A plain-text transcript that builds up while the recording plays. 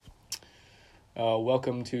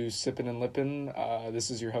Welcome to Sippin' and Lippin'. This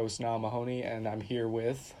is your host, Niall Mahoney, and I'm here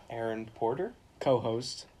with Aaron Porter,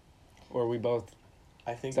 co-host, or we both.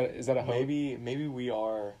 I think Is that a host? Maybe we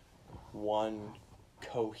are one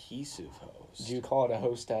cohesive host. Do you call it a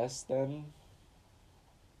hostess then?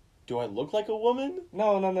 Do I look like a woman?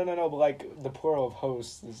 No. But like the plural of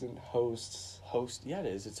hosts isn't hosts. Host, yeah, it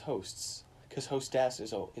is. It's hosts, because hostess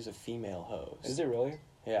is a female host. Is it really?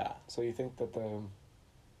 Yeah. So you think that the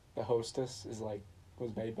hostess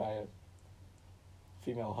was made by a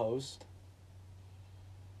female host?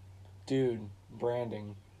 Dude,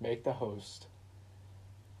 branding. Make the host.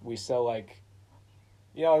 We sell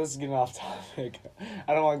this is getting off topic.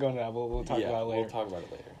 I don't want to go into that. We'll talk about it later. We'll talk about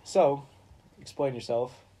it later. So, explain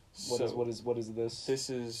yourself. What is this? This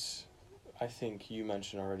is, I think you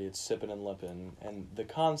mentioned already, it's Sippin' and Lippin', and the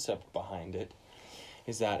concept behind it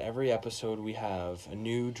is that every episode we have a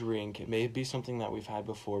new drink. It may be something that we've had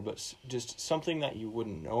before, but just something that you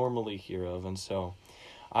wouldn't normally hear of. And so,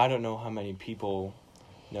 I don't know how many people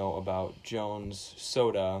know about Jones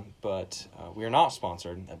Soda, but we are not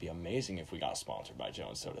sponsored. That'd be amazing if we got sponsored by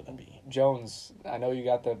Jones Soda. That'd be Jones. I know you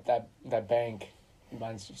got that bank. You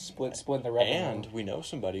mind splitting the revenue? And we know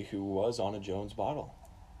somebody who was on a Jones bottle.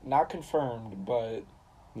 Not confirmed, but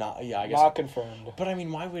I guess not confirmed. But I mean,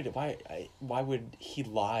 why would he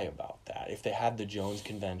lie about that if they had the Jones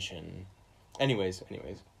convention? Anyways.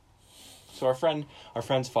 So our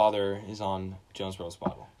friend's father is on Jones Brothers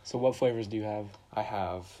bottle. So what flavors do you have? I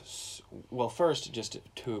have, well, first, just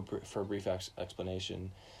for a brief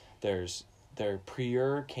explanation, there's their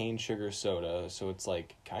pure cane sugar soda, so it's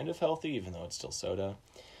like kind of healthy even though it's still soda.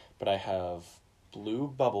 But I have blue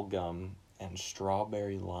bubble gum and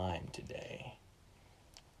strawberry lime today.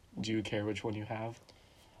 Do you care which one you have?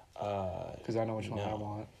 Because I know which one I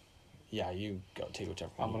want. Yeah, you go take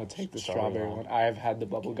whichever one. I'm gonna take the strawberry one. I have had the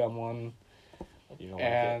bubblegum one. You don't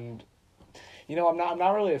and like it? I'm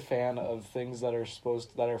not really a fan of things that are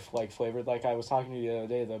flavored. Like I was talking to you the other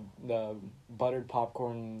day, the buttered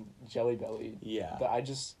popcorn Jelly Belly. Yeah. That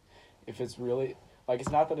if it's really it's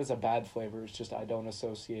not that it's a bad flavor. It's just I don't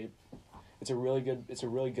associate. It's a really good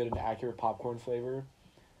and accurate popcorn flavor.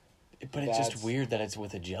 But it's just weird that it's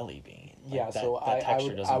with a jelly bean.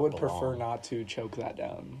 I would prefer not to choke that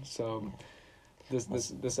down. So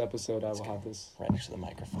this episode I will have this right next to the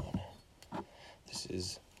microphone. This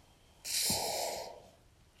is.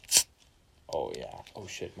 Oh yeah. Oh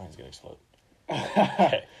shit, mine's gonna explode.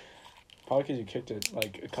 Okay. Probably because you kicked it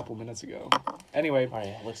a couple minutes ago. Anyway. All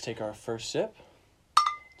right, let's take our first sip.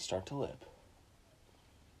 Start to lip.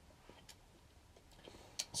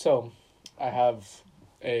 So, I have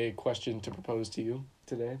a question to propose to you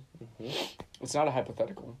today. Mm-hmm. It's not a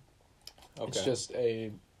hypothetical. Okay. It's just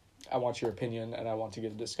I want your opinion and I want to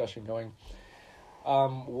get a discussion going.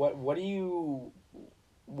 What do you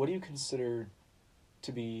consider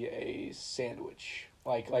to be a sandwich?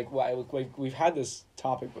 We've had this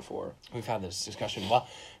topic before. We've had this discussion. Well,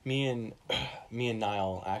 me and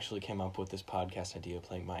Niall actually came up with this podcast idea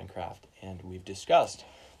playing Minecraft, and we've discussed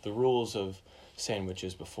the rules of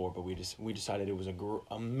sandwiches before, but we decided it was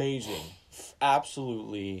amazing,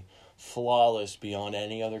 absolutely flawless beyond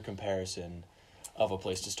any other comparison of a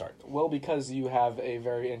place to start. Well, because you have a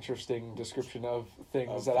very interesting description of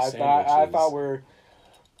things that I thought were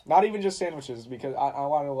not even just sandwiches, because I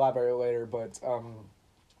want to elaborate later, but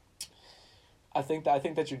I think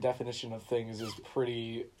that your definition of things is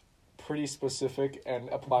pretty specific and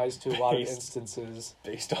applies to a lot of instances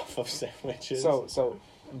based off of sandwiches. So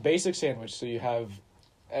basic sandwich. So you have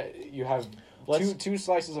two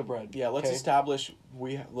slices of bread. Yeah, let's establish.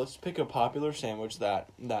 Let's pick a popular sandwich that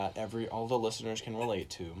all the listeners can relate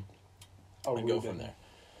to, and go from there.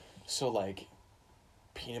 So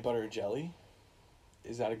peanut butter and jelly,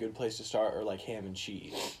 is that a good place to start, or ham and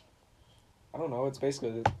cheese? I don't know. It's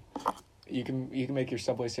basically you can make your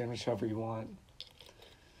Subway sandwich however you want.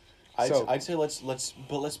 I'd say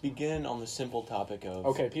let's begin on the simple topic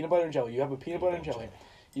of peanut butter and jelly. You have a peanut butter and jelly.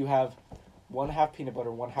 You have 1/2 peanut butter,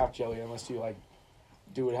 1/2 jelly, unless you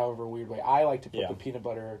do it however weird way. I like to put the peanut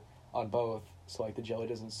butter on both, so the jelly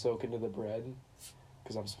doesn't soak into the bread,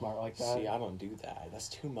 because I'm smart like that. See, I don't do that. That's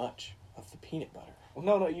too much of the peanut butter. Well,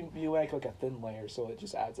 no, you make a thin layer, so it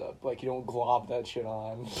just adds up. You don't glob that shit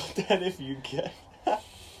on. But then if you get...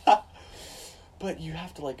 But you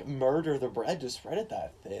have to murder the bread to spread it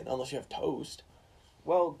that thin, unless you have toast.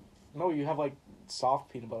 Well, no, you have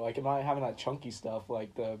soft peanut butter. Am I having that chunky stuff?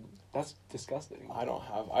 That's disgusting. I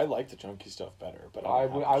like the chunky stuff better, but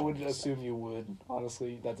I would assume you would.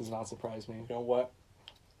 Honestly, that does not surprise me. You know what?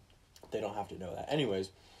 They don't have to know that.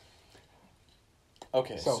 Anyways.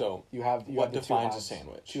 Okay, so you have what the defines two a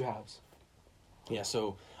sandwich? 2 halves. Yeah,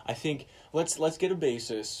 so I think let's get a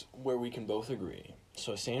basis where we can both agree.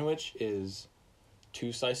 So a sandwich is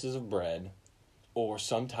 2 slices of bread or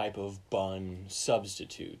some type of bun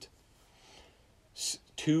substitute.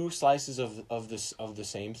 2 slices of the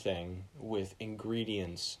same thing with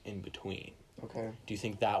ingredients in between. Okay. Do you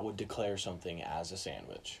think that would declare something as a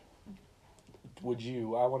sandwich? Would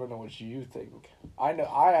you? I want to know what you think. I know.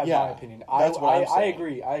 I have Yeah, my opinion. that's what I'm I saying.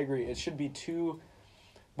 agree. I agree. It should be 2.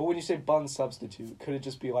 But when you say bun substitute, could it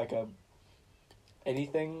just be like a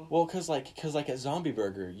anything? Well, cause like at Zombie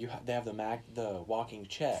Burger, they have the walking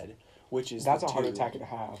ched, which is That's the a heart 2. attack and a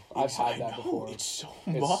half. I've had that before. It's so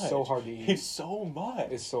It's much. so hard to eat. It's so much.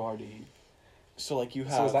 It's so hard to eat. So like you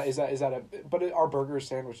have. So is that a? But are burgers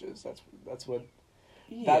sandwiches? That's what.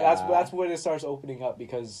 Yeah. That's when it starts opening up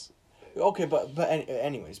because. Okay, but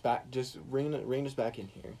anyways, back just ring us back in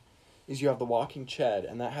here. Is you have the walking ched,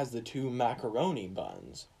 and that has the 2 macaroni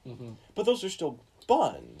buns, Mm-hmm. but those are still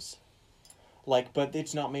buns. Like, but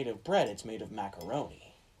it's not made of bread; it's made of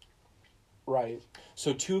macaroni. Right.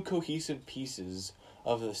 So 2 cohesive pieces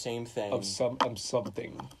of the same thing Of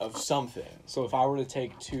something. of something. So if I were to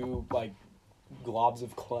take 2 like globs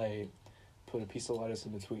of clay, put a piece of lettuce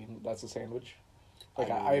in between, that's a sandwich. Like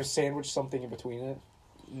I mean- I have sandwiched something in between it.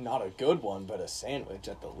 Not a good one, but a sandwich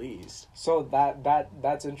at the least. So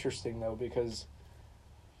that's interesting though because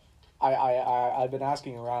I've been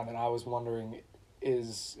asking around and I was wondering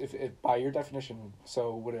is if by your definition,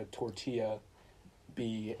 so would a tortilla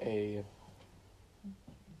be a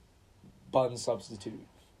bun substitute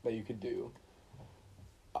that you could do?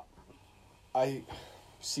 I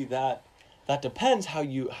see that depends how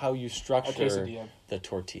you A structure quesadilla. the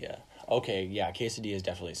tortilla. Okay, yeah, quesadilla is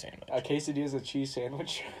definitely a sandwich. A quesadilla is a cheese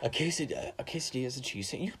sandwich. A quesadilla is a cheese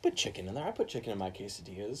sandwich. You can put chicken in there. I put chicken in my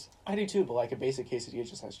quesadillas. I do too, but like a basic quesadilla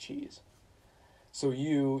just has cheese. So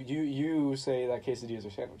you say that quesadillas are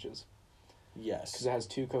sandwiches because Yes. it has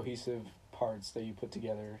 2 cohesive parts that you put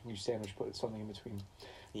together. You sandwich, put something in between.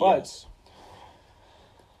 Yes.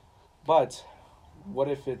 But what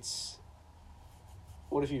if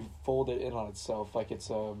you fold it in on itself like it's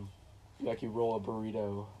like you roll a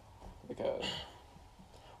burrito, like a.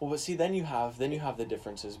 Well, but see, then you have the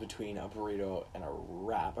differences between a burrito and a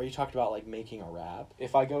wrap. Are you talking about like making a wrap?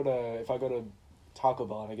 If I go to Taco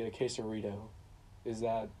Bell and I get a quesarito, is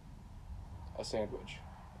that a sandwich?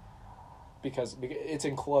 Because it's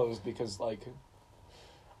enclosed because like.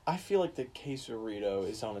 I feel like the quesarito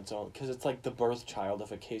is on its own because it's like the birth child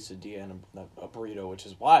of a quesadilla and a burrito, which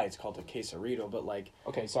is why it's called a quesarito. But like,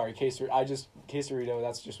 Okay, sorry, quesarito.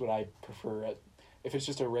 That's just what I prefer. If it's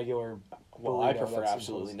just a regular. well, I burrito, prefer that's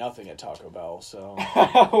absolutely nothing at Taco Bell. So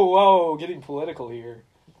Whoa, getting political here.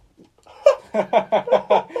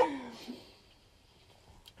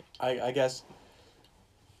 I guess.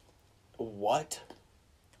 What?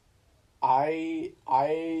 I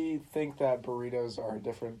think that burritos are a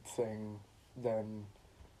different thing than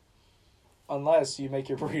unless you make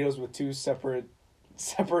your burritos with 2 separate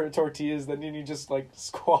tortillas, then you just like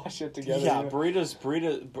squash it together. Yeah, you know? burritos.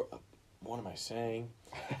 What am I saying?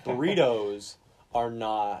 Burritos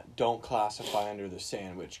don't classify under the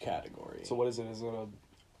sandwich category. So what is it? Is it a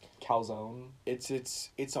calzone?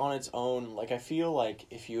 It's on its own. Like I feel like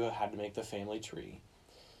if you had to make the family tree,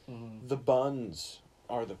 Mm-hmm. the buns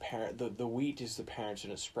are the parent. The wheat is the parent,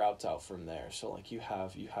 and it sprouts out from there. So like you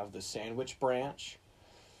have the sandwich branch,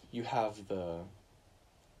 you have the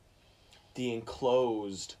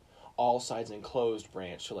enclosed, all sides enclosed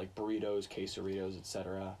branch. So like burritos, quesaritos,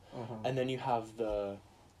 etc. Uh-huh. And then you have the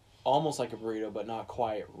almost like a burrito but not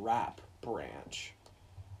quite wrap branch.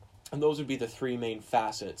 And those would be the 3 main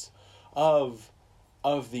facets of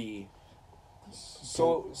the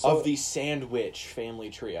of the sandwich family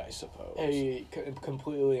tree, I suppose.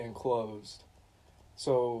 Completely enclosed.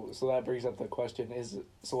 So that brings up the question: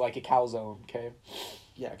 like a calzone? Okay.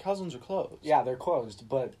 Yeah, calzones are closed. Yeah, they're closed,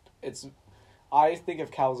 but I think of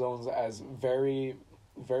calzones as very,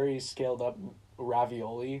 very scaled up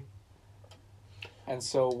ravioli. And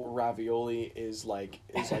so Ravioli is like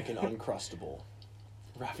an Uncrustable.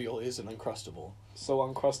 Ravioli is an Uncrustable. So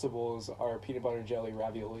Uncrustables are peanut butter and jelly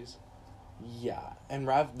raviolis. Yeah, and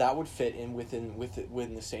that would fit in within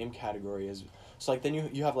the same category as. So like then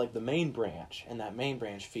you have like the main branch, and that main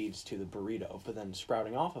branch feeds to the burrito, but then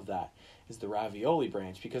sprouting off of that is the ravioli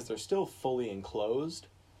branch because they're still fully enclosed.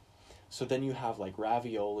 So then you have like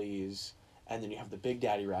raviolis, and then you have the Big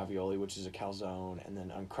Daddy ravioli, which is a calzone, and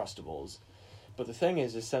then Uncrustables. But the thing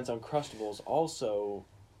is since Uncrustables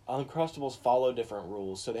follow different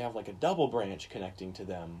rules, so they have like a double branch connecting to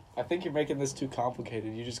them. I think you're making this too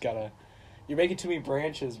complicated. You're making too many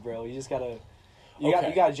branches, bro. You just gotta. You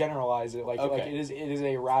Okay. got to generalize it. Like Okay. it is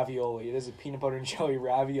a ravioli. It is a peanut butter and jelly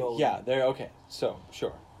ravioli. Yeah, there. Okay, so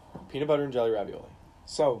sure, peanut butter and jelly ravioli.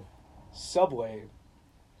 So, Subway,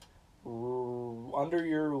 under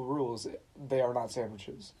your rules, they are not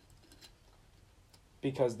sandwiches.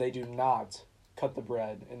 Because they do not cut the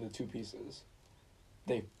bread into two pieces.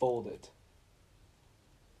 They fold it.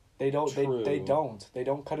 They don't. True. They don't. They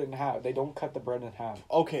don't cut it in half. They don't cut the bread in half.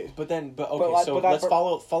 Okay, but okay. But So that- let's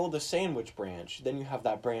follow the sandwich branch. Then you have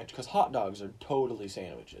that branch because hot dogs are totally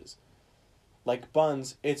sandwiches. Like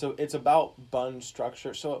buns, it's about bun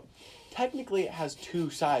structure. So technically, it has two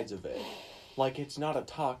sides of it. Like it's not a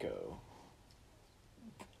taco.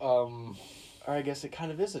 Or I guess it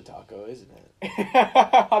kind of is a taco, isn't it?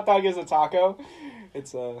 Hot dog is a taco.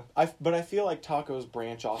 It's a. But I feel like tacos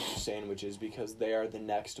branch off of sandwiches because they are the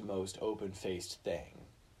next most open-faced thing.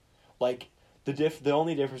 Like the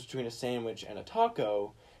only difference between a sandwich and a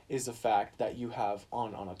taco is the fact that you have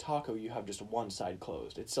on a taco you have just one side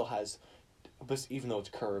closed. It still has, but even though it's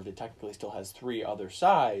curved, it technically still has three other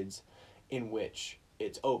sides in which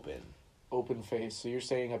it's open. Open face. So you're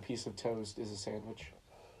saying a piece of toast is a sandwich?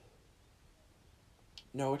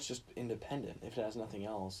 No, it's just independent if it has nothing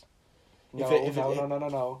else. No.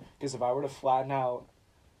 Because if I were to flatten out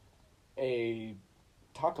a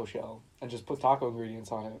taco shell and just put taco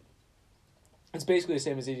ingredients on it, it's basically the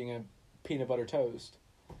same as eating a peanut butter toast.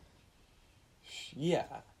 Yeah,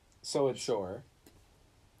 So it's sure.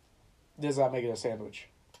 Does that make it a sandwich?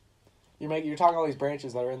 You're talking all these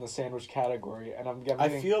branches that are in the sandwich category, and I'm I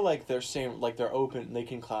getting feel like they're open. They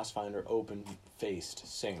can classify under open-faced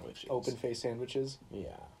sandwiches. open face sandwiches.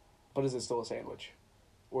 Yeah. But is it still a sandwich,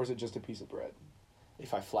 or is it just a piece of bread?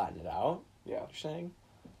 If I flatten it out, Yeah, you're saying?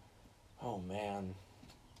 Oh man.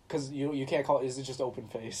 because you can't call it. Is it just open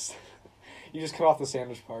face? You just cut off the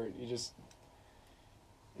sandwich part. It's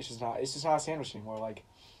just not a sandwich anymore. Like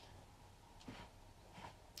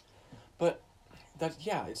But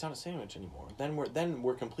it's not a sandwich anymore. Then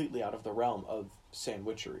we're completely out of the realm of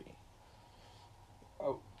sandwichery.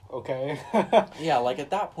 okay, Yeah, like at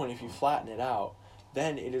that point if you flatten it out,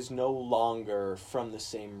 then it is no longer from the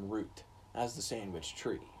same root as the sandwich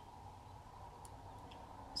tree.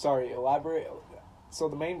 sorry. Elaborate. So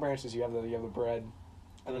the main branches you have the bread,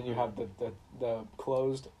 and then you have the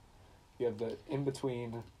closed. You have the in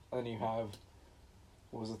between, and then you have.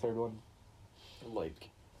 What was the third one? Like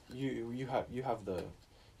you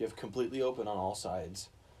have completely open on all sides,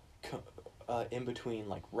 in between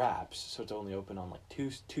like wraps, so it's only open on like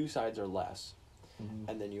two sides or less,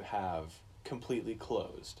 and then you have completely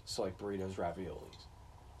closed, so like burritos, raviolis.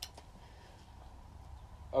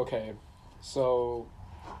 Okay, so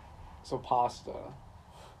pasta.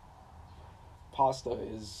 Pasta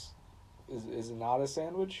is not a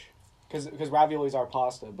sandwich, because raviolis are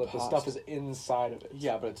pasta, but the stuff is inside of it.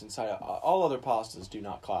 Yeah, but it's inside. All other pastas do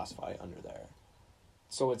not classify under there.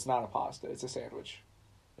 So it's not a pasta. It's a sandwich.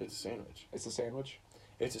 It's a sandwich. It's a sandwich.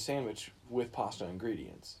 It's a sandwich with pasta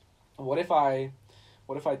ingredients. What if I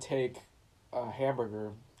take a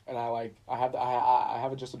hamburger and I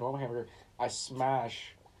have just a normal hamburger. I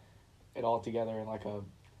smash it all together in like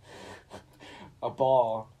a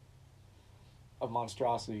ball of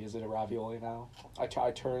monstrosity. Is it a ravioli now? I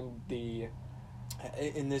turn the.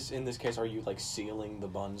 In this case, are you like sealing the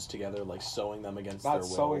buns together, like sewing them against Not their will?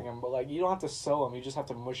 sewing them, but like you don't have to sew them. You just have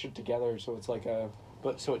to mush it together so it's like a.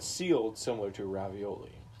 But so it's sealed similar to a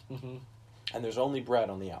ravioli, Mm-hmm. and there's only bread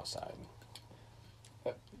on the outside.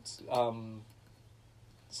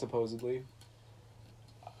 Supposedly.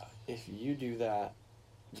 If you do that,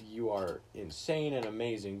 you are insane and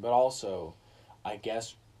amazing. But also, I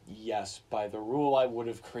guess yes, by the rule I would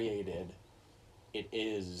have created, it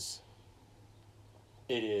is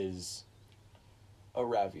a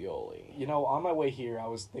ravioli. You know, on my way here, I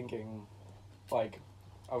was thinking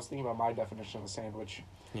about my definition of a sandwich,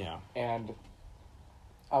 Yeah. and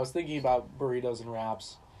I was thinking about burritos and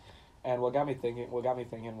wraps, and what got me thinking,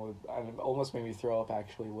 and it almost made me throw up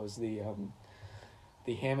actually, was the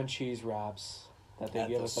ham and cheese wraps that they At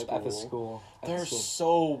give the us at the school. They're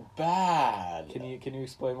so bad. Can you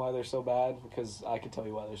explain why they're so bad? Because I can tell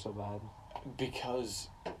you why they're so bad. Because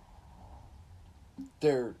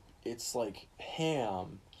it's like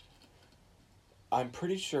ham. I'm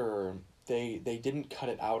pretty sure they didn't cut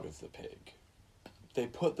it out of the pig. They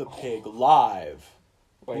put the pig live,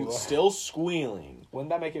 Wait, what? still squealing, Wouldn't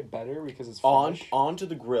that make it better because it's fresh? onto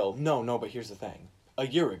the grill. No, but here's the thing. A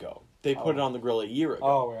year ago. They put it on the grill a year ago.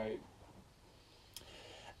 Oh, right.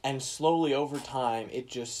 And slowly over time it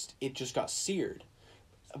just got seared.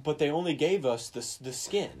 But they only gave us the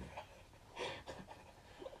skin.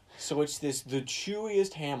 So it's the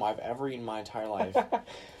chewiest ham I've ever eaten in my entire life.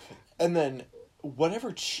 And then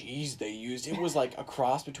whatever cheese they used, it was like a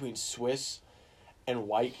cross between Swiss and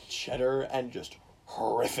white cheddar and just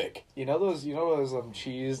horrific. You know those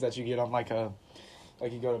cheese that you get on like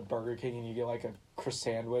you go to Burger King and you get like a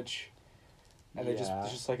croissant sandwich, and it's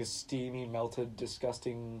just like a steamy, melted,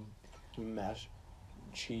 disgusting mesh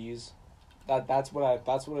cheese. That's what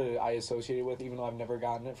I associate it with, even though I've never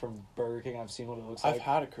gotten it from Burger King. I've seen what it looks like. I've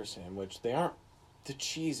had a croissant sandwich. The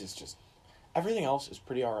cheese is just, everything else is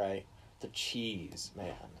pretty alright. The cheese,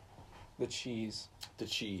 man. The cheese. The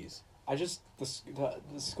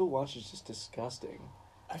school lunch is just disgusting.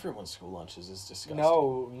 Everyone's school lunches is disgusting.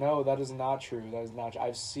 No, that is not true. That is not true.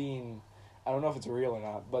 I've seen, I don't know if it's real or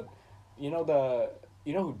not, but you know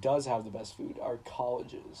who does have the best food are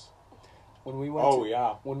colleges. When we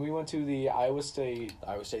went to the Iowa State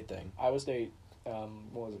thing. What was it?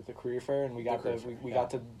 The career fair, and we got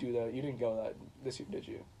to do the. You didn't go that this year, did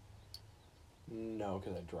you? No,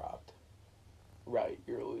 because I dropped. Right,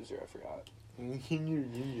 you're a loser. I forgot.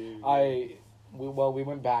 We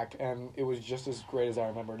went back, and it was just as great as I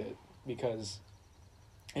remembered it, because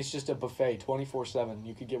it's just a buffet 24/7.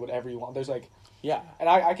 You could get whatever you want. There's like, yeah, and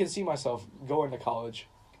I can see myself going to college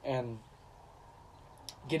and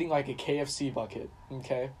getting like a KFC bucket,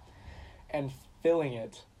 okay, and filling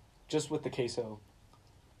it just with the queso.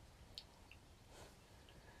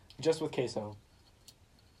 Just with queso.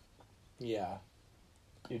 Yeah.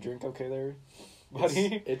 You drink okay there,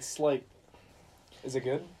 buddy? It's like... Is it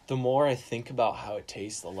good? The more I think about how it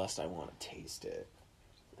tastes, the less I want to taste it.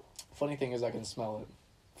 Funny thing is I can smell it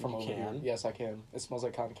from over here. Yes, I can. It smells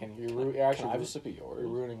like cotton candy. You're actually... Can I have a sip of yours?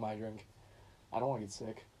 You're ruining my drink. I don't want to get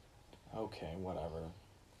sick. Okay, whatever.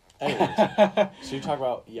 Anyways, so you talk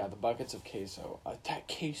about, the buckets of queso. That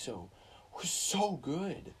queso was so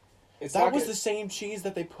good. That was the same cheese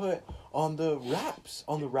that they put on the wraps.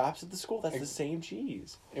 On the wraps at the school. That's the same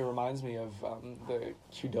cheese. It reminds me of the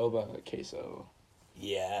Qdoba queso.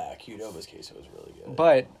 Yeah, Qdoba's queso is really good.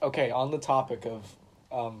 But, okay, on the topic of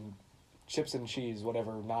chips and cheese,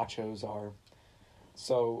 whatever nachos are.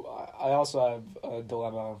 So, I also have a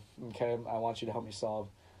dilemma, okay? I want you to help me solve.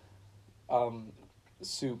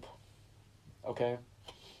 Soup, okay?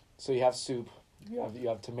 So you have soup, you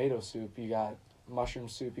have tomato soup, you got mushroom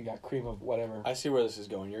soup, you got cream of whatever. I see where this is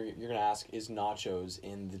going. You're gonna ask, is nachos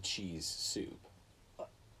in the cheese soup?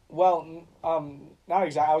 Well, not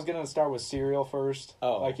exactly. I was gonna start with cereal first.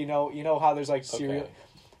 Oh, like you know how there's like cereal. Okay.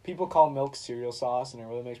 People call milk cereal sauce, and it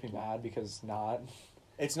really makes me mad because it's not.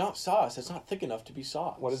 It's not sauce. It's not thick enough to be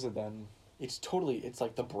sauce. What is it then? It's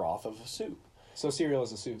like the broth of a soup. So cereal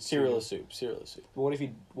is a soup. Cereal is soup. But what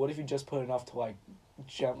if you just put enough to like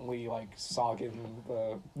gently like sog in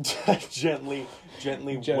the gently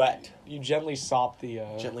wet. You gently sop the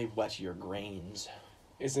gently wet your grains.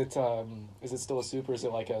 Is it still a soup, or is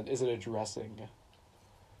it a dressing?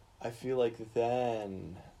 I feel like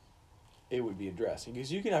then it would be a dressing,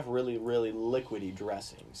 because you can have really, really liquidy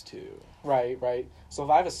dressings too. Right. So if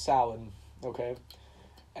I have a salad, okay,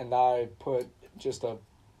 and I put just a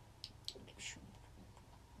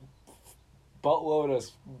buttload of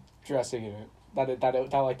dressing in it, that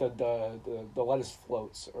like the lettuce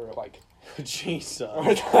floats, or like Jesus.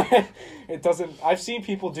 It doesn't. I've seen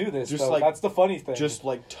people do this. Just though. like, that's the funny thing. Just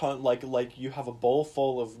like like you have a bowl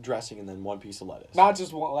full of dressing and then one piece of lettuce. Not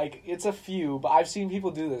just one. Like it's a few, but I've seen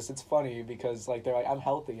people do this. It's funny because like they're like, I'm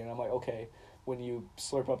healthy, and I'm like, okay. When you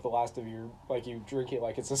slurp up the last of your, like you drink it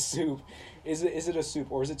like it's a soup, is it a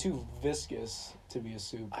soup, or is it too viscous to be a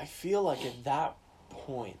soup? I feel like at that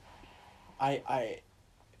point,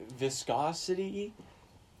 viscosity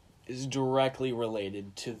is directly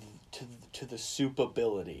related to the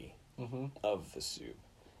soupability of the soup.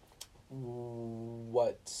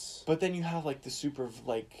 What? But then you have like the super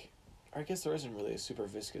I guess there isn't really a super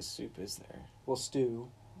viscous soup, is there? Well,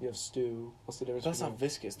 stew. You have stew. What's the difference? That's not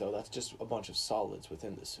viscous though. That's just a bunch of solids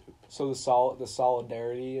within the soup. So the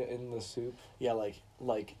solidarity in the soup. Yeah,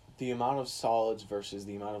 like the amount of solids versus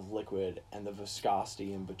the amount of liquid and the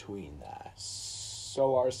viscosity in between that.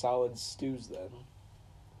 So are solids stews then?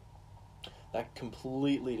 That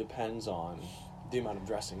completely depends on the amount of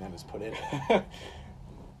dressing that is put in it.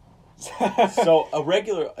 So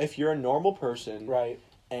if you're a normal person, right,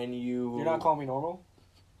 and you're not calling me normal.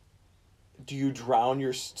 Do you drown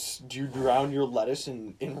your lettuce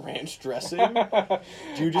in ranch dressing?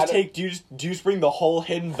 Do you bring the whole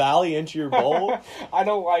Hidden Valley into your bowl? I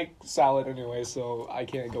don't like salad anyway, so I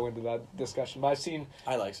can't go into that discussion. But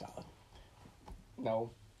I like salad. No.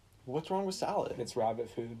 What's wrong with salad? It's rabbit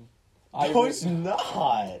food. No, it's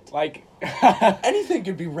not. Like, Anything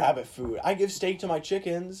could be rabbit food. I give steak to my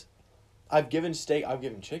chickens. I've given chicken to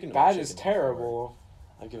my chickens. that is terrible. Before.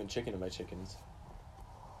 I've given chicken to my chickens.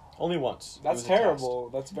 Only once. That's terrible.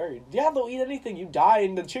 That's very... Yeah, they'll eat anything. You die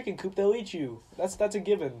in the chicken coop, they'll eat you. That's a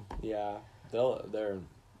given. Yeah. They're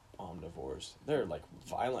omnivores. They're like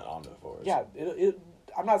violent omnivores. Yeah,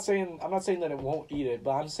 I'm not saying that it won't eat it,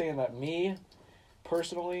 but I'm saying that me,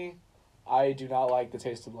 personally, I do not like the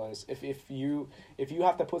taste of lettuce. If you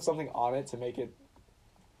have to put something on it to make it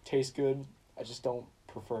taste good, I just don't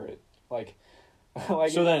prefer it. Like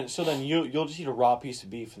So then you'll just eat a raw piece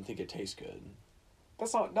of beef and think it tastes good.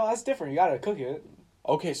 That's different. You gotta cook it.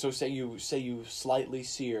 Okay, so say you slightly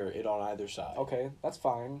sear it on either side. Okay, that's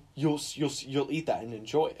fine. You'll eat that and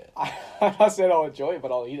enjoy it. I'm not saying I'll enjoy it,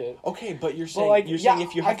 but I'll eat it. Okay, but you're saying saying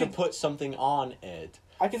if you have to put something on it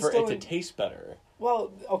for it to taste better.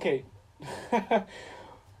 Well, okay.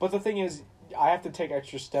 But the thing is, I have to take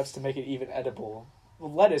extra steps to make it even edible.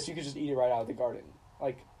 Lettuce, you could just eat it right out of the garden.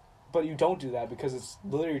 But you don't do that because it's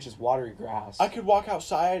literally just watery grass. I could walk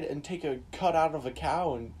outside and take a cut out of a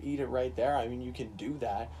cow and eat it right there. I mean, you can do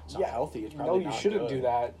that. It's not healthy. It's probably not shouldn't good. do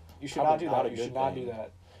that. You should not do that. You should not do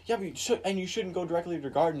that. Yeah, but you shouldn't go directly to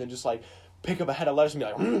your garden and just like pick up a head of lettuce and be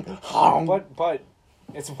like, But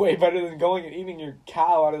it's way better than going and eating your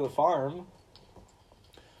cow out of the farm.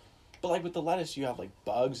 But like with the lettuce, you have like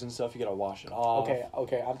bugs and stuff. You gotta wash it off.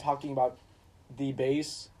 Okay. I'm talking about the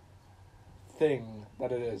base thing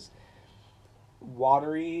that it is.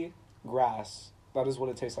 Watery grass. That is what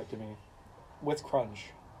it tastes like to me. With crunch.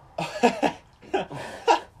 Fair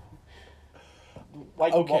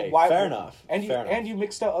enough. And you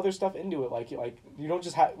mixed out other stuff into it. Like you don't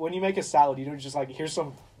just have... When you make a salad, you don't just like, here's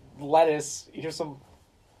some lettuce, here's some...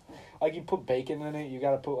 Like, you put bacon in it, you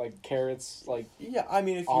gotta put, like, carrots, like... Yeah, I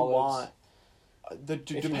mean, if olives.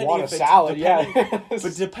 If you want a salad,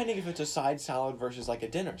 But depending if it's a side salad versus, like, a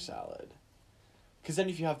dinner salad. Because then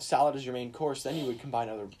if you have salad as your main course, then you would combine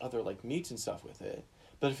other like, meats and stuff with it.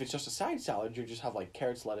 But if it's just a side salad, you just have, like,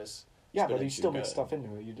 carrots, lettuce... Yeah, but you still mix stuff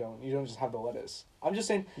into it. You don't just have the lettuce. I'm just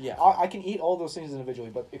saying, yeah. I can eat all those things individually,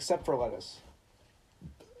 but except for lettuce.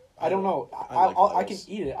 I don't know. I can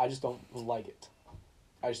eat it, I just don't like it.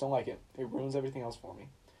 I just don't like it. It ruins everything else for me.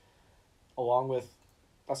 Along with,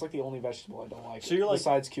 that's like the only vegetable I don't like. So you're like,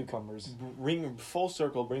 besides cucumbers. Bring full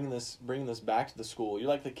circle, bringing this back to the school. You're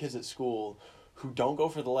like the kids at school who don't go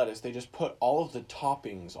for the lettuce. They just put all of the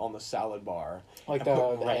toppings on the salad bar. Like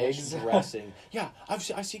the eggs, dressing. Yeah, I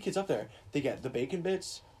see kids up there. They get the bacon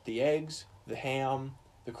bits, the eggs, the ham,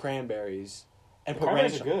 the cranberries, and put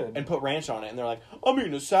ranch. Good. And put ranch on it, and they're like, "I'm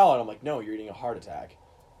eating a salad." I'm like, "No, you're eating a heart attack."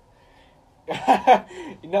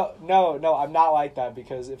 No, I'm not like that,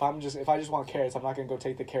 because if I just want carrots, I'm not gonna go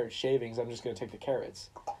take the carrot shavings. I'm just gonna take the carrots.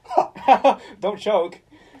 Don't choke.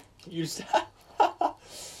 You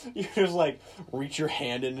just like reach your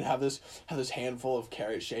hand in and have this handful of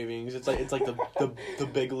carrot shavings. It's like the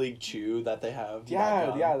big league chew that they have.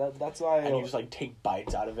 That's why. And you just like take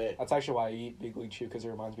bites out of it. That's actually why I eat big league chew, because it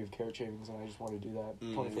reminds me of carrot shavings, and I just want to do that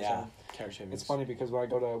 24/7. Yeah, carrot shavings. It's funny because when I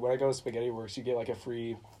go to Spaghetti Works, you get like a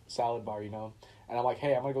free salad bar, and I'm like,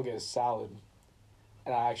 hey, I'm gonna go get a salad,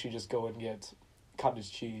 and I actually just go and get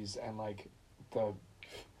cottage cheese and like the.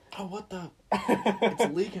 Oh, what the?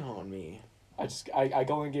 It's leaking on me. I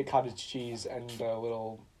go and get cottage cheese and the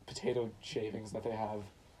little potato shavings that they have,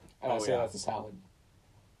 and I say that's a salad.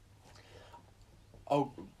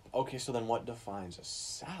 Oh, okay. So then, what defines a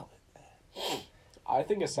salad then? I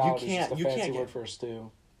think a salad is just a fancy word for a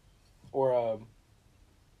stew, or a.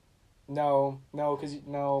 No, because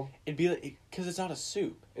it'd be like, because it's not a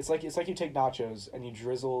soup. It's like you take nachos and you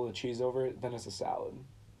drizzle the cheese over it, then it's a salad.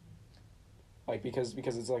 Like because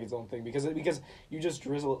it's like its own thing, because you just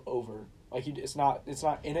drizzle it over. Like it's not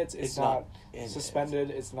in it. It's not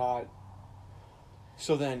suspended. It's not.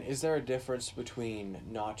 So then, is there a difference between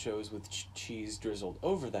nachos with cheese drizzled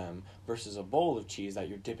over them versus a bowl of cheese that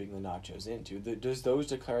you're dipping the nachos into? Does those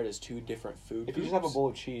declare it as two different food If you just have a bowl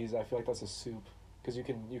of cheese, I feel like that's a soup, because you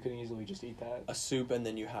can easily just eat that. A soup, and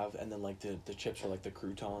then like the chips are like the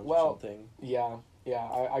croutons or something. Yeah,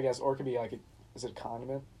 I guess, or it could be like is it a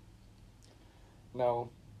condiment? No.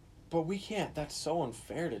 But we can't. That's so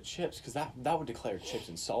unfair to chips, because that would declare chips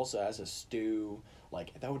and salsa as a stew.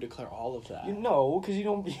 Like that would declare all of that. Because you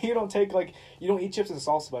don't take you don't eat chips and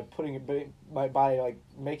salsa by putting it by like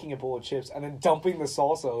making a bowl of chips and then dumping the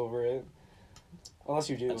salsa over it. Unless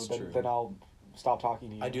you do, then I'll stop talking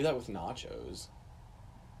to you. I do that with nachos.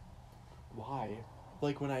 Why?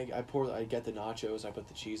 Like when I get the nachos, I put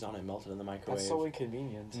the cheese on it, melt it in the microwave. That's so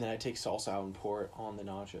inconvenient. And then I take salsa out and pour it on the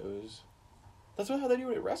nachos. That's how they do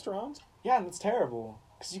it at restaurants. Yeah, and it's terrible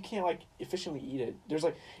because you can't like efficiently eat it. There's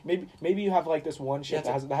like maybe you have like this one chip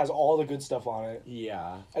Yeah, that has all the good stuff on it,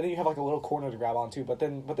 Yeah. and then you have like a little corner to grab onto. But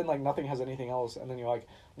then like nothing has anything else, and then you're like,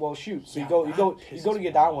 well shoot. So Yeah, you go that to pisses get me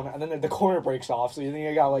that off. one, and then the corner breaks off. So you think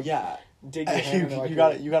you gotta like Yeah. dig your hand into,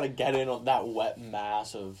 like, You gotta get in on that wet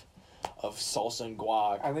mass of salsa and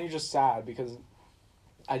guac. and then you're just sad because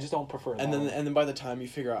I just don't prefer that. And then by the time you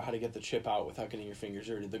figure out how to get the chip out without getting your fingers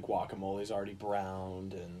dirty, the guacamole's already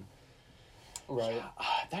browned and right.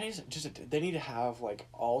 that is just they need to have like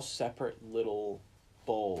all separate little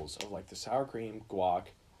bowls of like the sour cream, guac,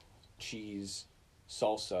 cheese,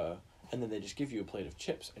 salsa, and then they just give you a plate of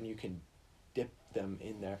chips and you can dip them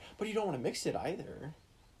in there. But you don't want to mix it either.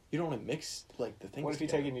 You don't want to mix like the things. What if you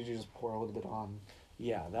together. take it and you just pour a little bit on?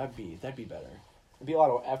 Yeah, that'd be better. It'd be a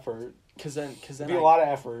lot of effort. Cause then It'd be a lot of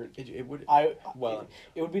effort. It would. Well,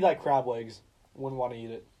 it would be like crab legs. Wouldn't want to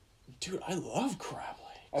eat it. Dude, I love crab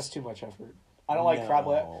legs. That's too much effort. I don't like crab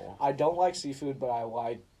leg. No. I don't like seafood, but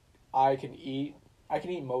I can eat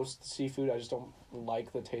most seafood. I just don't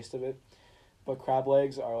like the taste of it. But crab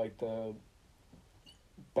legs are like the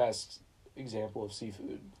best example of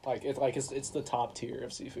seafood. It's the top tier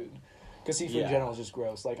of seafood. Because seafood in general is just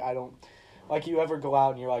gross. Like I don't like you ever go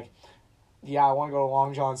out and you're like, yeah, I want to go to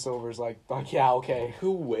Long John Silver's. Like yeah, okay.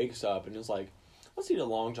 Who wakes up and is like, let's eat a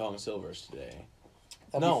Long John Silver's today?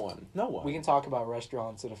 No one. We can talk about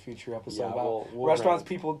restaurants in a future episode. Yeah, about we'll restaurants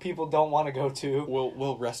rant. people don't want to go to.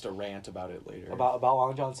 We'll rest a rant about it later. About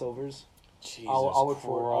Long John Silver's. Jesus I'll look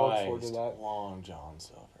forward to Christ, that. Long John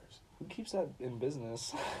Silver's. Who keeps that in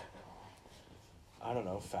business? I don't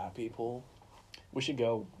know, fat people. We should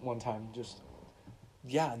go one time. Just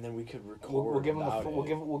Yeah, and then we could record. we'll give them about it.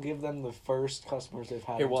 we'll give them the first customers they've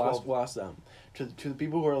had. Here, in we'll 12 ask them to the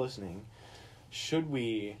people who are listening. Should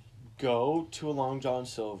we go to a Long John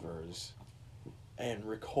Silver's and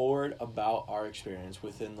record about our experience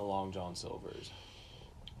within the Long John Silver's?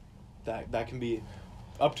 That can be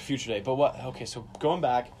up to future date. But what? Okay, so going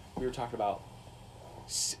back, we were talking about.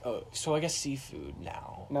 So I guess seafood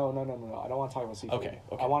now. No. I don't want to talk about seafood. Okay.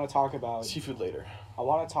 I want to talk about Seafood later. I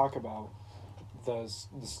want to talk about the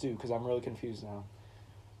stew because I'm really confused now.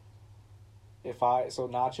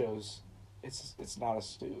 Nachos, it's not a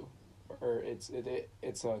stew, or it's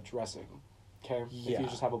a dressing. Okay, Yeah. if you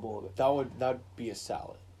just have a bowl of it. That'd be a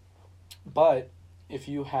salad. But if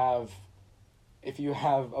you have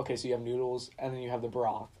okay, so you have noodles and then you have the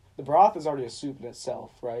broth. The broth is already a soup in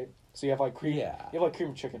itself, right? So you have like cream. Yeah. You have like cream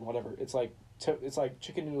of chicken, whatever. It's like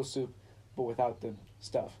chicken noodle soup, but without the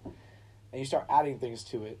stuff. And you start adding things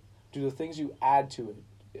to it. Do the things you add to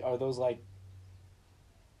it, are those like?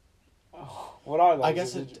 What are those?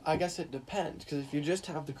 I guess it depends, because if you just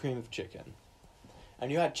have the cream of chicken,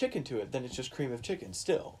 and you add chicken to it, then it's just cream of chicken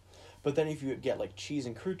still. But then if you get like cheese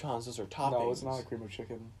and croutons, those are toppings. No, it's not a cream of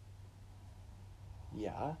chicken.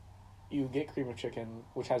 Yeah. You get cream of chicken,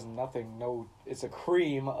 which has nothing. No, it's a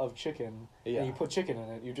cream of chicken, Yeah. and you put chicken in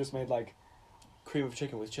it. You just made like. Cream of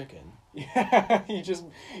chicken with chicken. Yeah, you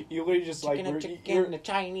literally just Chicken like. and chicken, the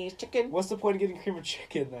Chinese chicken. What's the point of getting cream of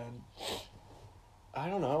chicken then? I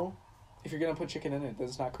don't know. If you're gonna put chicken in it, then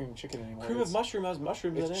it's not cream of chicken anymore. Cream of mushroom has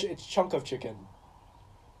mushrooms in it. It's chunk of chicken.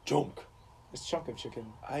 Junk. It's chunk of chicken.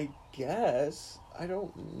 I guess. I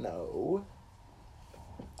don't know.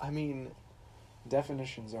 I mean,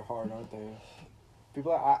 Definitions are hard, aren't they?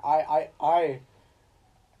 People, I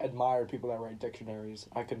admire people that write dictionaries.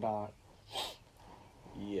 I could not.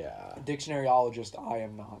 yeah. Dictionaryologist, I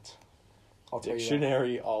am not. I'll tell you that.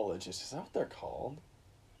 Dictionaryologist. Is that what they're called?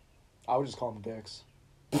 I would just call them dicks.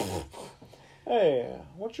 Hey,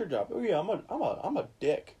 what's your job? Oh yeah, I'm a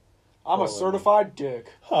dick. I'm a certified dick.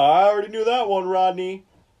 I already knew that one, Rodney.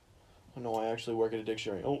 Oh no, I actually work at a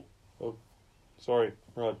dictionary. Oh, sorry,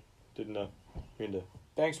 Rod. Didn't mean to.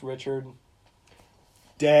 Thanks, Richard.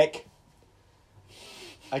 Dick.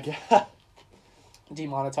 I guess.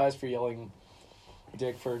 Demonetized for yelling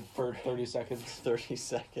dick for 30 seconds. 30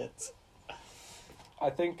 seconds. I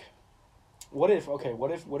think, what if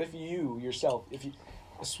you yourself,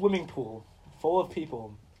 a swimming pool full of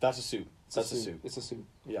people. That's a suit. It's a suit. It's a suit.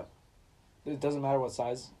 Yep. It doesn't matter what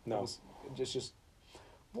size. No. Just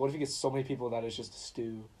what if you get so many people that it's just a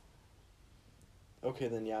stew? Okay,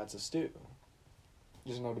 then yeah, it's a stew.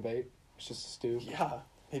 There's no debate. It's just a stew. Yeah,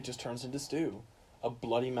 it just turns into stew. A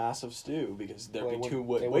bloody mass of stew, because there'd Well,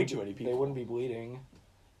 be they way too many people. They wouldn't be bleeding.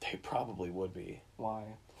 They probably would be. Why?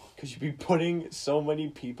 Because you'd be putting so many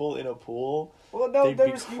people in a pool, Well, no,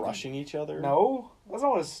 they'd be crushing each other. No, that's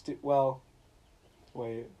not what a stew. Well,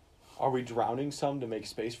 wait. Are we drowning some to make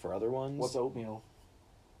space for other ones? What's oatmeal?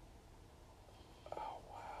 Oh,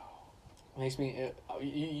 wow. Makes me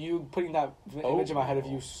you putting that image in my head of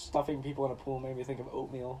you stuffing people in a pool made me think of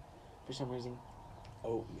oatmeal, for some reason.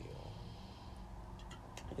 Oatmeal.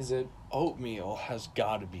 Is it? Oatmeal has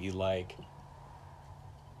got to be like.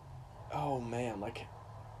 Oh man, like,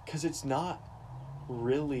 cause it's not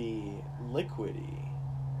really liquidy.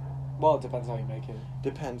 Well, it depends how you make it.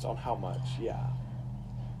 Depends on how much, yeah.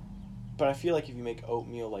 But I feel like if you make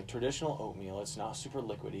oatmeal, like traditional oatmeal, it's not super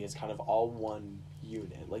liquidy. It's kind of all one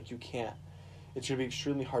unit. Like you can't. It's gonna be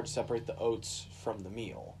extremely hard to separate the oats from the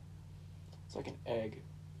meal. It's like an egg.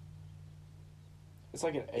 It's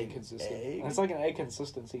like an egg An consistency. egg? It's like an egg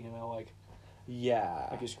consistency, you know, like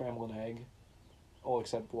Yeah. you scramble an egg, all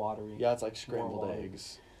except watery. Yeah, it's like scrambled water.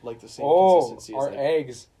 eggs, like the same Oh, consistency. our as like,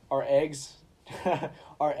 eggs,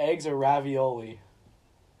 our eggs are ravioli.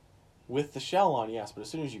 with the shell on, yes, but as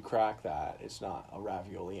soon as you crack that, it's not a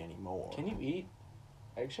ravioli anymore. Can you eat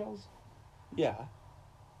eggshells? Yeah.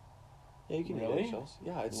 Yeah, you can Really? eat eggshells.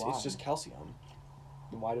 Yeah, Why? it's just calcium.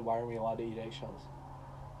 Then why aren't we allowed to eat eggshells?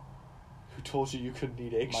 Who told you couldn't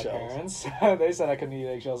eat My eggshells? parents, they said I couldn't eat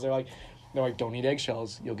eggshells. They're like, don't eat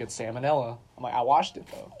eggshells. You'll get salmonella. I'm like, I washed it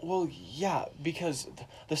though. Well, yeah, because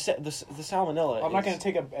the salmonella. I'm not gonna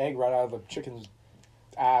take an egg right out of the chicken's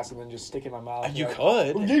ass and then just stick it in my mouth. You Like,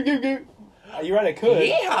 could. You're right, I could.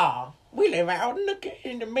 Yeehaw! We live out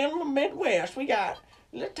in the middle of the Midwest.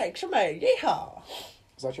 Let's take some egg. Yeehaw!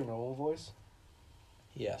 Is that your normal voice?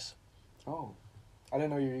 Yes. Oh, I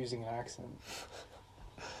didn't know you were using an accent.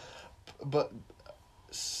 But,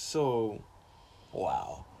 so,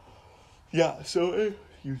 wow. Yeah, so,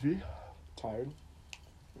 excuse me. Tired?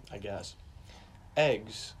 I guess.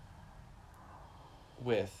 Eggs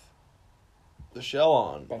with the shell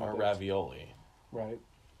on are Benedict. ravioli. Right.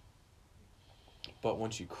 But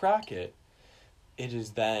once you crack it, it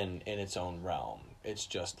is then in its own realm. It's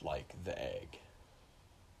just like the egg.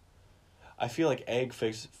 I feel like egg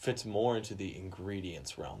fits more into the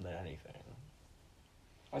ingredients realm than anything.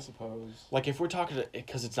 I suppose. Like if we're talking,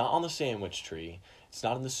 because it's not on the sandwich tree, it's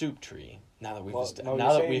not in the soup tree. Now that we've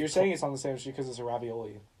You're saying it's on the same tree because it's a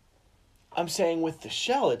ravioli. I'm saying with the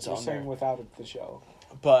shell, it's You're on saying there. without the shell.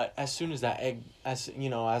 But as soon as that egg, as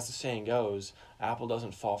the saying goes, apple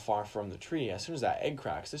doesn't fall far from the tree. As soon as that egg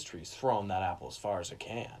cracks, this tree's throwing that apple as far as it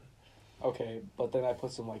can. Okay, but then I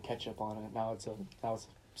put some like ketchup on it. Now it's a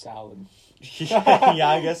salad. Yeah,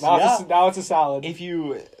 I guess. Now it's a salad.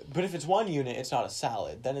 But if it's one unit, it's not a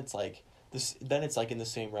salad. Then it's like this. Then it's like in the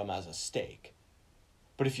same realm as a steak.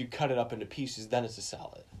 But if you cut it up into pieces, then it's a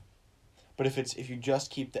salad. But if you just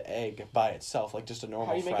keep the egg by itself, like just a normal.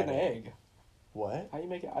 How are you making the egg? What? How you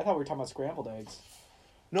make it? I thought we were talking about scrambled eggs.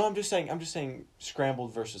 No, I'm just saying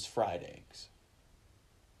scrambled versus fried eggs.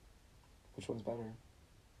 Which one's better?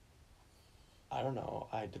 I don't know.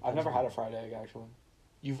 I've never had a fried egg actually.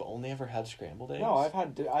 You've only ever had scrambled eggs? No, I've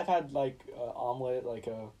had like omelet, like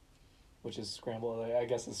which is scrambled. I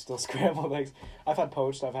guess it's still scrambled eggs. I've had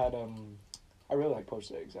poached. I've had I really like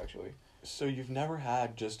poached eggs actually. So you've never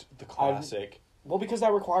had just the classic. Well, because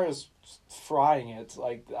that requires frying it.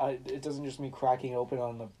 Like it doesn't just mean cracking it open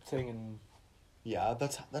on the thing and. Yeah,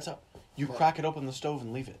 that's how you crack it open on the stove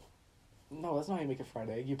and leave it. No, that's not how you make a fried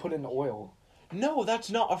egg. You put it in oil. No, that's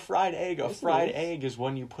not a fried egg. A Yes, it fried is. egg is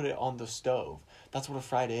when you put it on the stove. That's what a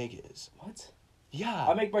fried egg is. What? Yeah.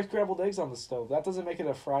 I make my scrambled eggs on the stove. That doesn't make it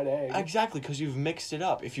a fried egg. Exactly, because you've mixed it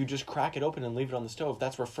up. If you just crack it open and leave it on the stove,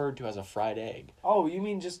 that's referred to as a fried egg. Oh, you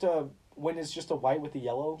mean just when it's just a white with the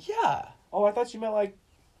yellow? Yeah. Oh, I thought you meant like.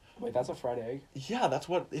 Wait, that's a fried egg. Yeah, that's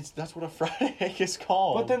what a fried egg is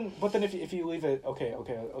called. But then if you leave it, okay.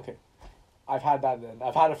 I've had that then.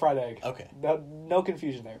 I've had a fried egg. Okay. No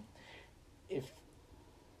confusion there.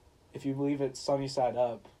 If you leave it sunny side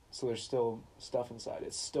up, so there's still stuff inside,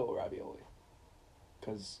 it's still ravioli.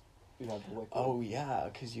 Because you have the liquid. Oh yeah,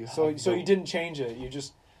 because you. So you didn't change it.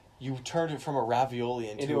 You turned it from a ravioli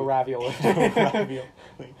into a ravioli. into a ravioli.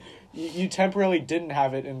 You temporarily didn't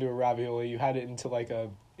have it into a ravioli. You had it into like a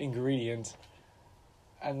ingredient,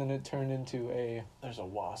 and then it turned into a. There's a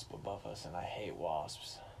wasp above us, and I hate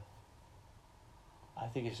wasps. I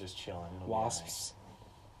think it's just chilling. It'll be Wasps.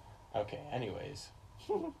 alright. Okay. Anyways,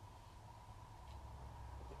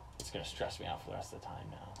 it's gonna stress me out for the rest of the time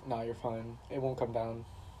now. No, you're fine. It won't come down.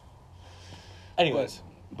 Anyways,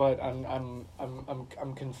 But I'm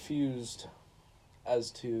confused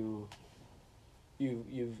as to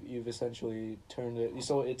you've essentially turned it,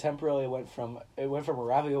 so it temporarily went from a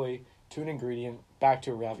ravioli to an ingredient back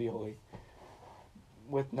to a ravioli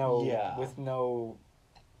with no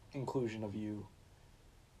inclusion of you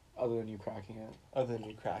other than you cracking it. other than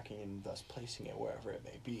you cracking and thus placing it wherever it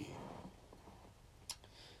may be.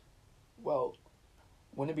 Well,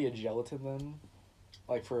 wouldn't it be a gelatin then,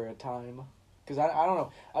 like for a time? Because I don't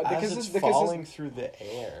know. As it's falling through the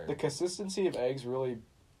air. The consistency of eggs really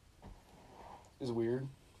is weird.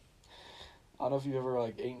 I don't know if you've ever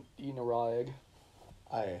like eaten a raw egg.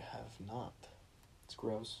 I have not. It's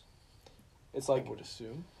gross. It's like I would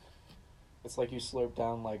assume. It's like you slurp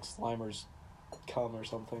down like Slimer's cum or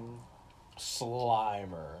something.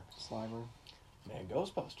 Slimer. Man,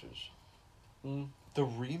 Ghostbusters. The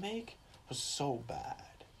remake was so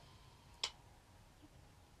bad.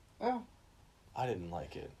 Yeah. I didn't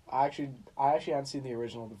like it. I actually hadn't seen the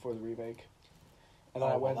original before the remake. And then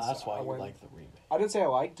I went. Well, that's why you like the remake. I didn't say I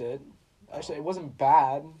liked it. Actually, it wasn't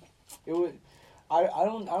bad. It was. I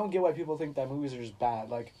don't get why people think that movies are just bad.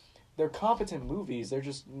 Like, they're competent movies. They're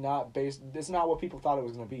just not based. It's not what people thought it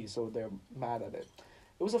was gonna be, so they're mad at it.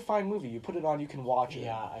 It was a fine movie. You put it on, you can watch it.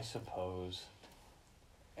 Yeah, I suppose.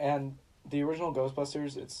 And the original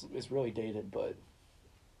Ghostbusters, it's really dated, but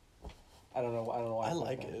I don't know why. I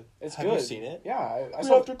like it. It's Have good. you seen it? Yeah, I We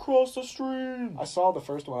saw. have to cross the stream. I saw the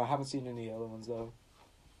first one. I haven't seen any other ones though.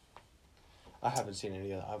 I haven't seen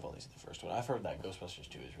any other. I've only seen the first one. I've heard that Ghostbusters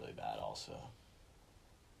 2 is really bad also.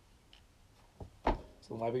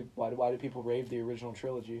 So why do people rave the original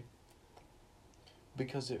trilogy?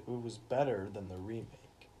 Because it was better than the remake.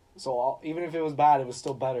 So even if it was bad, it was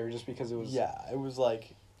still better just because it was. Yeah, it was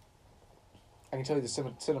like. I can tell you the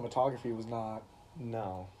cinematography was not.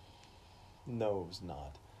 No, it was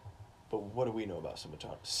not. But what do we know about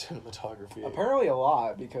cinematography? Apparently a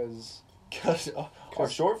lot because. Because our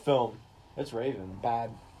short film, it's raving.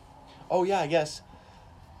 Bad. Oh yeah, I guess.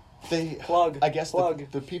 Plug. I guess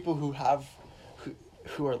plug. The people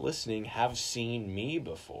who are listening have seen me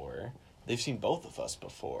before. They've seen both of us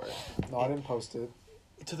before. No, I didn't post it.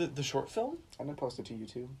 To the short film? I didn't post it to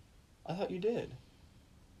YouTube. I thought you did.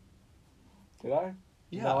 Did I?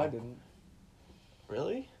 Yeah. No, I didn't.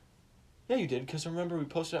 Really? Yeah, you did, because remember we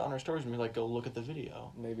posted it on our stories and we like, go look at the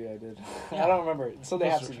video. Maybe I did. Yeah. I don't remember it. So they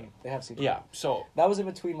Those have are seen it. They have seen it. Yeah, so... That was in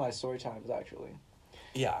between my story times, actually.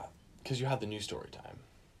 Yeah, because you had the new story time.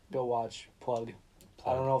 Go watch. Plug.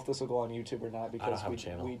 I don't know if this will go on YouTube or not because I don't have a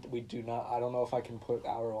channel. we do not. I don't know if I can put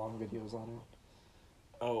hour-long videos on it.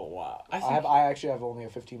 Oh, wow. I actually have only a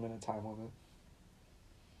 15-minute time limit.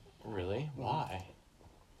 Really? Why?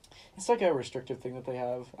 It's like a restrictive thing that they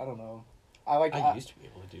have. I don't know. I used to be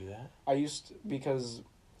able to do that. I used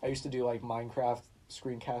to do like Minecraft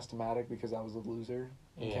screencast-o-matic because I was a loser.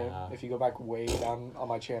 Okay? Yeah. If you go back way down on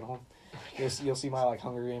my channel, you'll see my like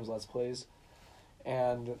Hunger Games Let's Plays,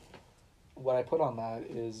 and what I put on that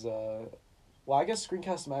is well, I guess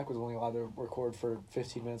screencast-o-matic was only allowed to record for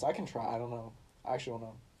 15 minutes. I can try. I don't know. I actually don't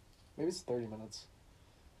know. Maybe it's 30 minutes.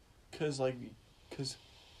 Because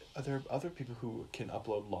are there other people who can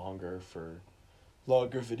upload longer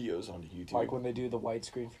videos onto YouTube? Like when they do the white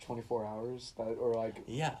screen for 24 hours, or like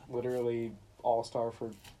yeah, literally All-Star for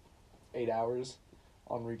 8 hours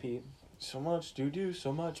on repeat. So much doo-doo,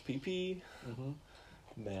 so much pee-pee.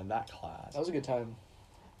 Mm-hmm. Man, that class. That was a good time.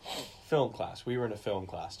 Film class. We were in a film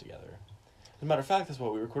class together. As a matter of fact, that's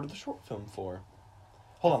what we recorded the short film for.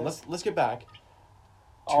 Hold on, let's get back.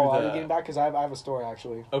 Are you getting back? Because I have a story,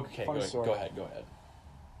 actually. Okay, Funny story. Go ahead.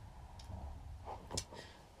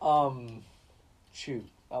 Shoot,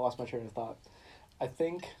 I lost my train of thought. I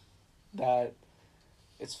think that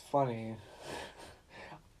it's funny.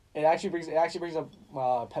 It actually brings up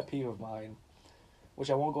a pet peeve of mine, which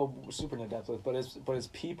I won't go super in depth with, but it's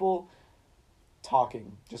people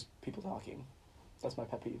talking, just people talking. That's my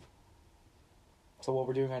pet peeve. So what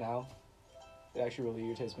we're doing right now, it actually really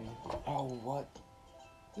irritates me. Oh, what?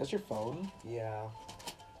 That's your phone? Yeah.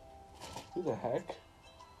 Who the heck?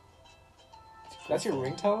 That's your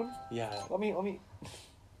ringtone? Yeah. Let me.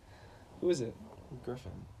 Who is it?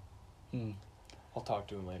 Griffin. I'll talk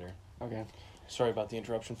to him later. Okay. Sorry about the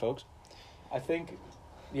interruption, folks. I think,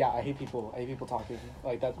 yeah, I hate people. I hate people talking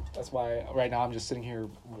like that. That's why right now I'm just sitting here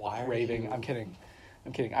raving. I'm kidding.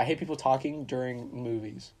 I hate people talking during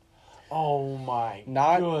movies. Oh my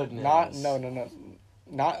goodness!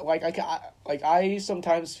 Not like I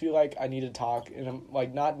sometimes feel like I need to talk, and I'm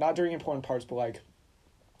like not during important parts, but like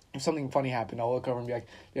if something funny happened, I'll look over and be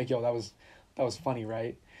like, yo, that was funny,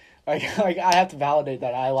 right? Like I have to validate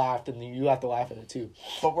that I laughed, and then you have to laugh at it too.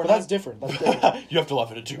 But that's different. That's different. You have to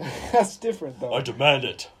laugh at it too. That's different, though. I demand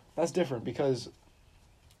it. That's different because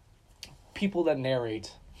people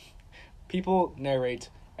narrate,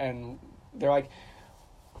 and they're like,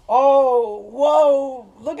 oh,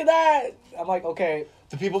 whoa, look at that. I'm like, okay.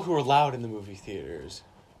 The people who are loud in the movie theaters.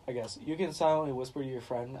 I guess you can silently whisper to your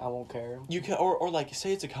friend. I won't care. You can, or like,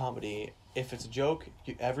 say it's a comedy, if it's a joke,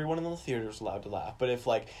 everyone in the theater is allowed to laugh. But if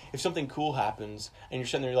something cool happens and you're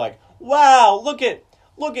sitting there, you're like, wow, look at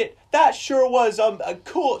that sure was a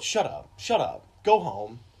cool. Shut up, go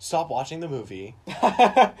home, stop watching the movie.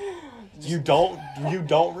 You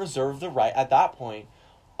don't reserve the right at that point.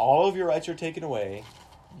 All of your rights are taken away.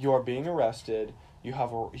 You are being arrested. You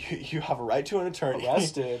have a right to an attorney.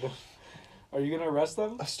 Arrested? Are you gonna arrest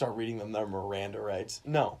them? I start reading them their Miranda rights.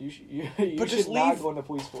 No, You but should just not leave. go into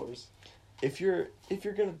police force. If you're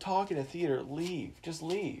gonna talk in a theater, leave. Just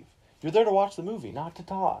leave. You're there to watch the movie, not to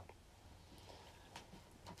talk.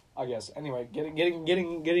 I guess. Anyway,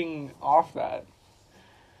 getting off that,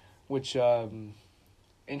 which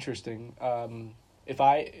interesting. Have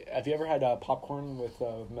you ever had popcorn with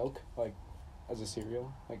milk, like as a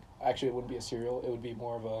cereal? Like, actually, it wouldn't be a cereal. It would be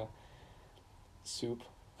more of a soup.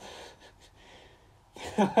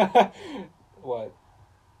 What?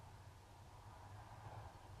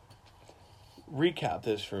 Recap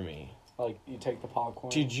this for me. Like, you take the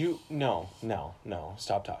popcorn. Did you... No.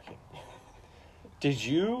 Stop talking. Did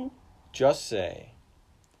you just say...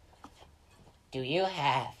 Do you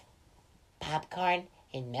have popcorn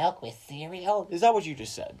and milk with cereal? Is that what you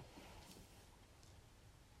just said?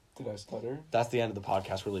 Did I stutter? That's the end of the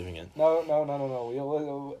podcast. We're leaving it. No.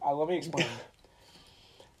 Let me explain.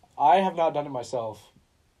 I have not done it myself.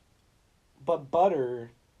 But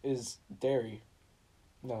butter is dairy.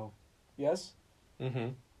 No. Yes? Mm-hmm.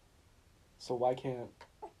 So why can't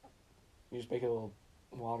you just make it a little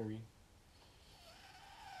watery?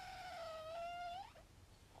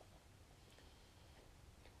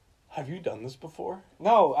 Have you done this before?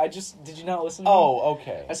 No, did you not listen to me? Oh,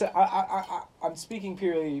 okay. I said, I'm speaking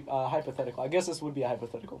purely hypothetical. I guess this would be a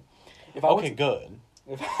hypothetical. If I Okay, went to, good.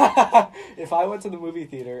 if I went to the movie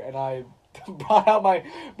theater and I brought out my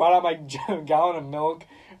gallon of milk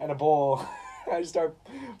and a bowl, I start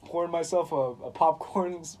pouring myself a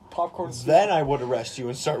popcorn soup. Then I would arrest you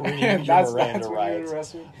and start reading your that's Miranda when you would rights.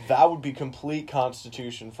 arrest me. That would be complete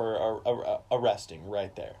constitution for arresting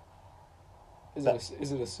right there. Is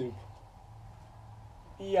it a soup?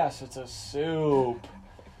 Yes, it's a soup.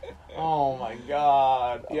 Oh my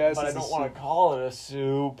god. Yes, but I it's a don't want soup. to call it a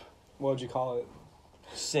soup. What would you call it?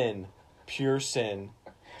 Sin. Pure sin.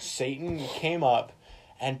 Satan came up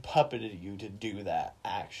and puppeted you to do that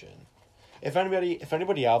action. If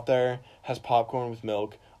anybody out there has popcorn with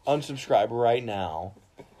milk, unsubscribe right now.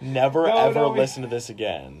 Never ever listen to this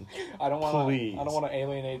again. I don't want Please. to. I don't want to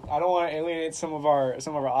alienate. I don't want to alienate some of our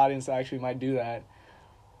audience that actually might do that.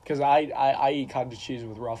 Because I eat cottage cheese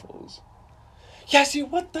with Ruffles. Yeah, see,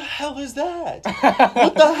 what the hell is that?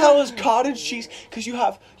 What the hell is cottage cheese? Because you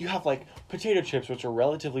have like potato chips, which are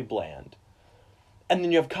relatively bland, and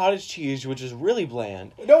then you have cottage cheese, which is really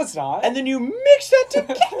bland, No, it's not. and then you mix that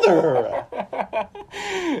together.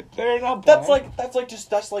 They're not. That's bland.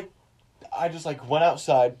 like I just like went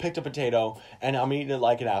outside, picked a potato, and I'm eating it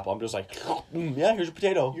like an apple. I'm just like, yeah, here's a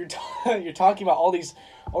potato. You're talking about all these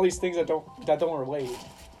things that don't relate.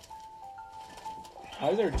 Why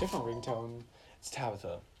is there a different ringtone? It's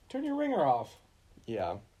Tabitha. Turn your ringer off.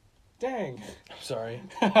 Yeah, Dang. I'm sorry.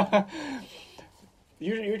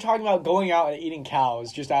 You're talking about going out and eating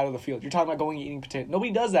cows just out of the field. You're talking about going and eating potatoes.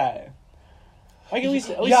 Nobody does that. Like at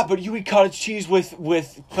least Yeah, but you eat cottage cheese with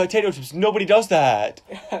potato chips. Nobody does that.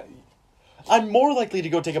 I'm more likely to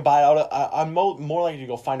go take a bite out of... I'm more likely to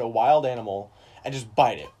go find a wild animal and just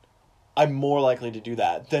bite it. I'm more likely to do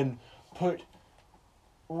that than put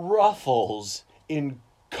Ruffles in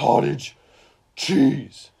cottage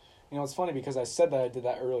cheese. You know, it's funny because I said that I did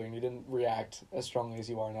that earlier and you didn't react as strongly as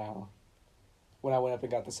you are now. When I went up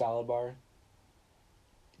and got the salad bar.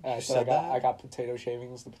 And I You said said that? I got potato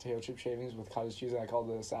shavings, the potato chip shavings with cottage cheese, and I called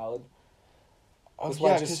it a salad. Oh, That's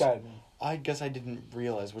what I just 'cause said. I guess I didn't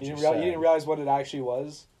realize what you You said. didn't realize what it actually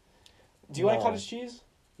was? Do you like No. cottage cheese?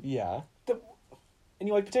 Yeah. And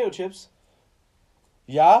you like potato chips?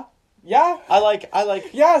 Yeah? Yeah? I like...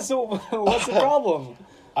 Yeah, so what's the problem?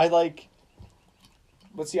 I like...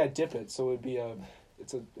 But see, I dip it, so it'd be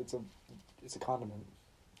it's a condiment.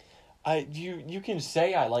 You can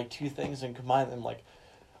say I like two things and combine them like...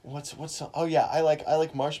 Oh yeah, I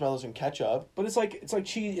like marshmallows and ketchup. But it's like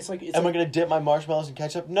cheese. It's like Am I gonna dip my marshmallows in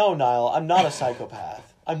ketchup? No, Niall. I'm not a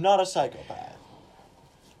psychopath. I'm not a psychopath.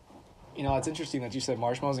 You know, it's interesting that you said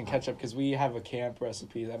marshmallows and ketchup because we have a camp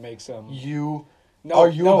recipe that makes Are No,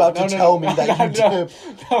 you no, about no, to no, tell no, me that you no, dip?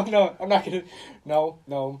 No, I'm not gonna.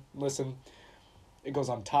 No, listen. It goes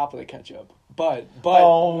on top of the ketchup, but.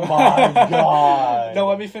 Oh my god! No,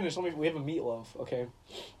 let me finish. We have a meatloaf, okay,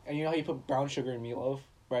 and you know how you put brown sugar in meatloaf,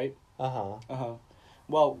 right? Uh-huh.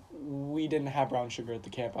 Well, we didn't have brown sugar at the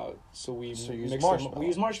camp out, so we So you used mixed marshmallows. we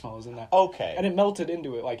used marshmallows in that. Okay. And it melted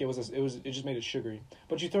into it like it just made it sugary.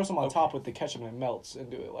 But you throw some on Okay. top with the ketchup and it melts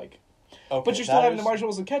into it like. Okay, But you're still that having is- the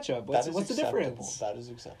marshmallows and ketchup. What's that is the acceptable. difference? That is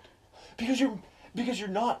acceptable. Because you're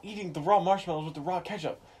not eating the raw marshmallows with the raw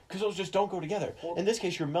ketchup. Because those just don't go together. Well- In this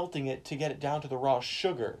case, you're melting it to get it down to the raw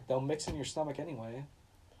sugar. They'll mix in your stomach anyway.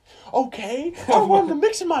 Okay, I want them to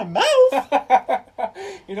mix in my mouth.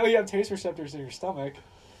 You know you have taste receptors in your stomach.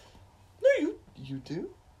 No, you do.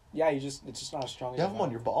 Yeah, it's just not as strong. as You have your them on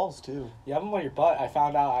mouth. your balls too. You have them on your butt. I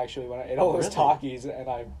found out actually when I ate all those Really? Takis and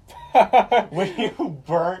I. When you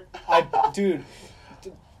burnt, Dude.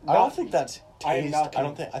 I don't think that's taste. I am not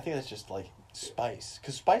I think that's just like spice.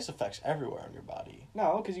 Because spice affects everywhere on your body.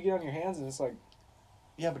 No, because you get on your hands and it's like.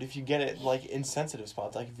 Yeah, but if you get it like in sensitive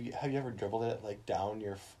spots, like have you ever dribbled it like down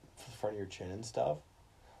your front of your chin and stuff?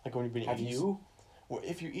 Like when you've been Have eating. you? Well,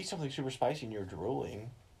 if you eat something super spicy and you're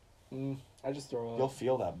drooling, I just throw you'll up.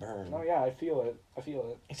 feel that burn. No, yeah, I feel it. I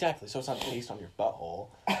feel Exactly. So it's not taste on your butthole.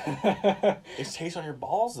 it. It's taste on your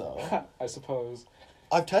balls, though. I suppose.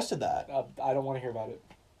 I've tested that. I don't want to hear about it.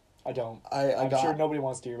 I don't. I I'm got sure nobody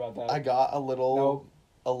wants to hear about that. I got a little. Nope.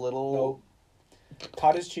 A little. Nope.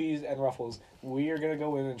 Cottage cheese and Ruffles. We are gonna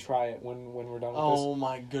go in and try it when we're done with Oh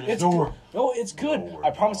my this. goodness! It's No, good. we're- No, it's good. No, we're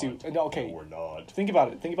I promise not. you. No, okay. No, we're not. Think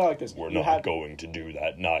about it. Think about it like this. We're you not have, going to do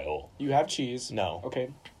that, Niall. You have cheese. No.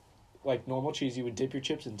 Okay. Like normal cheese, you would dip your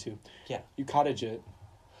chips into. Yeah. You cottage it.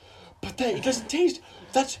 But it doesn't taste.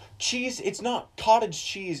 That's cheese. It's not cottage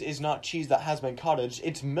cheese. Is not cheese that has been cottaged.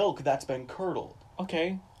 It's milk that's been curdled.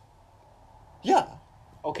 Okay. Yeah.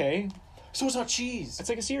 Okay. So it's not cheese. It's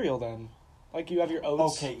like a cereal then. Like you have your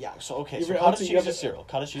oats. Okay. Yeah. So okay. You So have cottage you cheese have is a- cereal.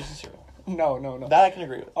 Cottage cheese is cereal. No, no, no. That I can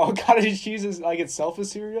agree with. Oh, cottage cheese is like itself a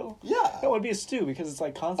cereal? Yeah. That would be a stew because it's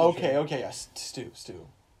like concentrate. Okay. Okay. Yeah. Stew.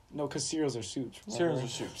 No, because cereals are soups. Cereals remember? are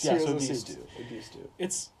soups. Yeah. So Cereals it'd are be a soups. stew. It'd be a stew.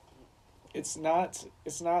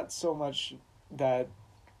 It's not so much that.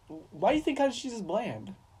 Why do you think cottage cheese is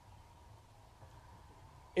bland?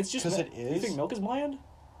 It's just 'Cause mi- it You is? think milk is bland?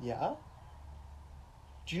 Yeah.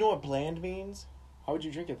 Do you know what bland means? How would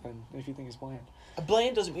you drink it then if you think it's bland?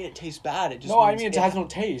 Bland doesn't mean it tastes bad. It just No, I means mean it has no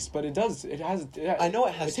taste, but it does. It has. I know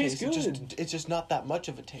it has tastes taste. good. It's just not that much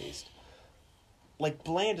of a taste. Like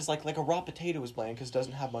bland is like a raw potato is bland because it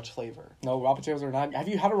doesn't have much flavor. No, raw potatoes are not. Have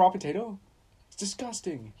you had a raw potato? It's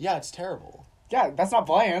disgusting. Yeah, it's terrible. Yeah, that's not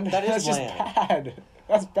bland. That is That's bland. just bad.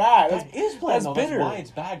 That's bad. That is bland, That's though. That's bitter. why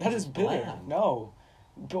it's bad, 'cause That is it's bitter. bland. No,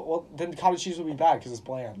 but well, then cottage cheese would be bad because it's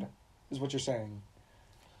bland. Is what you're saying?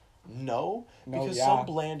 No, No, because yeah. some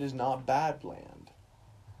bland is not bad bland.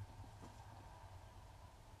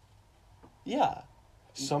 Yeah,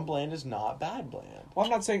 some bland is not bad bland. Well,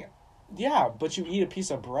 I'm not saying. Yeah, but you eat a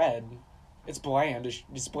piece of bread. It's bland.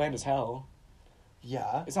 It's bland as hell.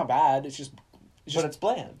 Yeah, It's not bad. It's just. but it's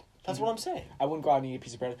bland. That's what I'm saying. I wouldn't go out and eat a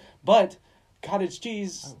piece of bread, but cottage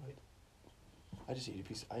cheese. Oh, wait. I just eat a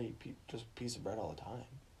piece. I eat just a piece of bread all the time.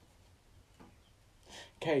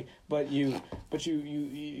 Okay, but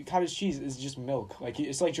cottage cheese is just milk. Like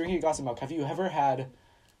it's like drinking a glass of milk. Have you ever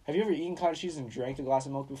eaten cottage cheese and drank a glass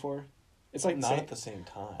of milk before? It's like Not at the same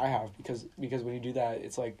time. I have because when you do that,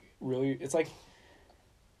 it's like really. It's like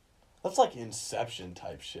That's like Inception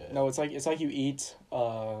type shit. no, it's like you eat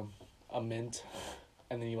a mint,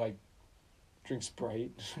 and then you like drink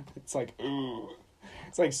Sprite. It's like ooh,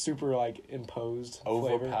 it's like super like imposed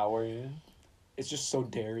flavor. Overpowering. It's just so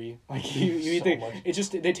dairy. Like you eat So the. much. It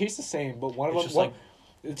just they taste the same, but one of It's them just one,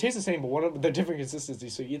 like- it tastes the same, but one of the different consistency.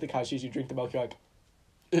 So you eat the cottage cheese, you drink the milk, you're like.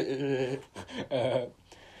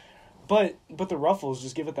 But the Ruffles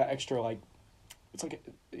just give it that extra like, it's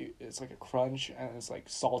like a crunch and it's like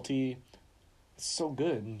salty. It's so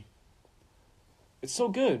good. It's so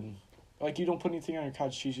good. Like you don't put anything on your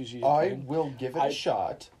cottage cheese. You just I plain. will give it I- a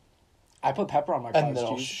shot, I put pepper on my and cottage then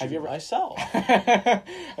I'll cheese. shoot Have you ever? myself.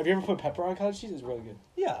 Have you ever put pepper on cottage cheese? It's really good.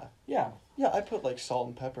 Yeah, Yeah. yeah. I put like salt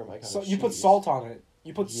and pepper in my cottage So cheese. you put salt on it.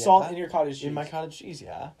 You put Yeah. salt in your cottage cheese. in my cottage cheese.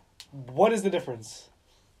 Yeah, What is the difference?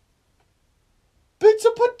 bits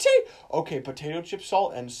of potato. Okay, potato chip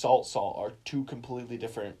salt and salt are two completely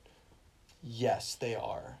different. Yes, they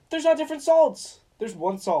are. There's not different salts. There's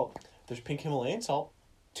one salt, There's pink Himalayan salt.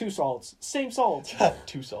 2 salts, same salt.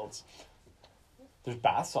 2 salts. There's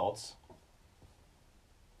bath salts.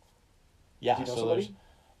 Yeah, Do you know so somebody?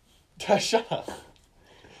 there's. Shut up.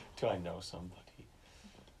 Do I know somebody?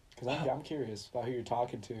 Because I'm curious about who you're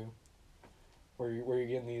talking to. Where you're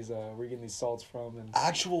getting these salts from and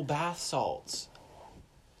Actual bath salts.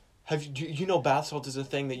 Do you know bath salt is a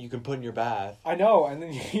thing that you can put in your bath? I know, and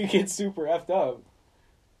then you get super effed up.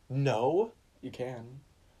 No, You can.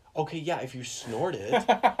 Okay, yeah, if you snort it.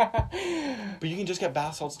 But you can just get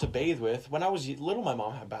bath salts to bathe with. When I was little, my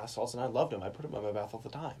mom had bath salts, and I loved them. I put them in my bath all the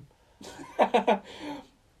time.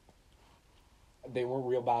 They weren't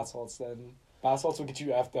real bath salts then. Bath salts will get you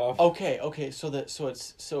effed up. Okay, so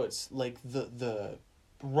it's like the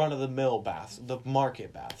run of the mill bath, the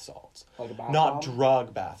market bath salts, Like a bath not bomb?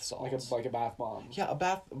 drug bath salts. Like a bath bomb. Yeah, a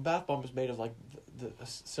bath bomb is made of like the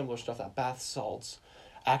similar stuff that bath salts,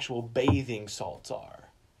 actual bathing salts are.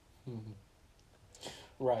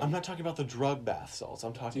 Right. I'm not talking about the drug bath salts.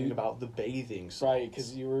 I'm talking Dude. about the bathing salts. Right,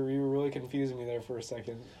 because you were really confusing me there for a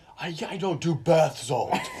second. I don't do bath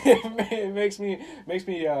salt. It makes me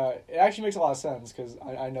it actually makes a lot of sense because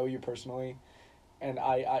I know you personally, and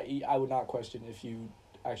I would not question if you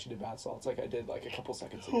actually did bath salts like I did like a couple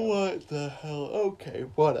seconds ago. What the hell? Okay,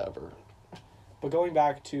 whatever. But going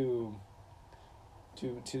back to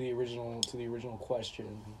the original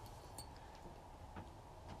question.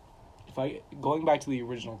 Going back to the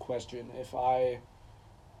original question, if I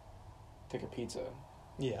take a pizza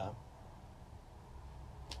Yeah.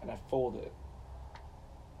 and I fold it,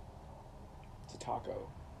 it's a taco,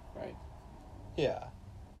 right? Yeah.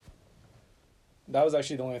 That was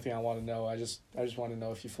actually the only thing I wanted to know. I just wanted to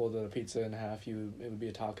know if you folded a pizza in half, it would be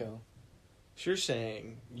a taco. So you're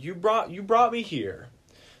saying you brought me here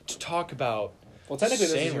to talk about Well, technically,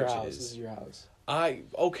 this is your sandwiches. house. This is your house.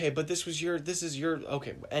 Okay, but this is your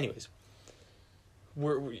okay. Anyways,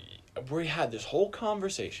 we had this whole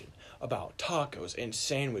conversation about tacos and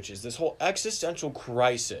sandwiches. This whole existential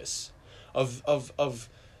crisis of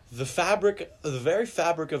the very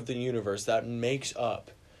fabric of the universe that makes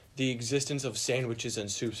up the existence of sandwiches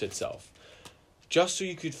and soups itself. Just so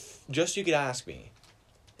you could ask me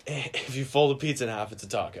if you fold a pizza in half, it's a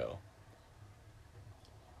taco.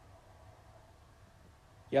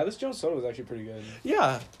 Yeah, this Jones soda was actually pretty good.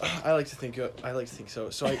 Yeah, I like to think so.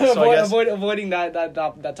 So I guess Avoiding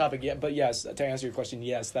that topic. Yeah, but yes, to answer your question,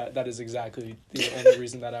 yes, that is exactly the only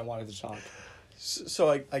reason that I wanted to talk. So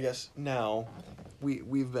I guess now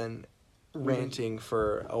we've been ranting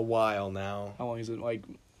for a while now. How long is it? Like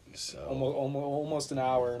So almost an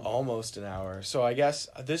hour. almost an hour. So I guess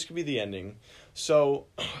this could be the ending. So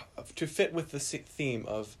to fit with the theme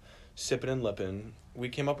of sippin' and lippin', we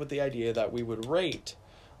came up with the idea that we would rate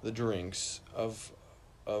the drinks of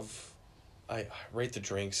I rate the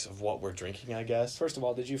drinks of what we're drinking, I guess. First of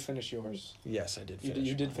all, did you finish yours? Yes, I did finish.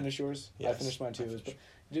 You did finish yours? Yes, I finished mine too. I finished.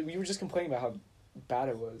 You were just complaining about how bad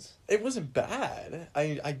it was. It wasn't bad.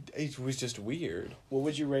 It was just weird. What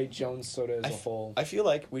would you rate Jones soda as a whole? I feel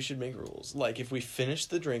like we should make rules. Like, if we finish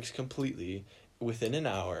the drinks completely within an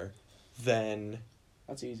hour, then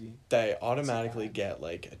That's easy. they automatically get,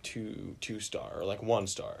 like, a two star, or, like, 1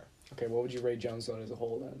 star. Okay, what would you rate Jones soda as a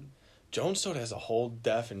whole then? Jones Soda as a whole,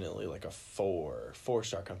 definitely, like, a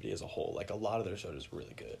 4-star company as a whole. Like, a lot of their soda is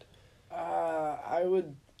really good. I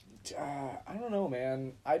would... I don't know,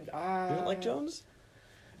 man. You don't like Jones?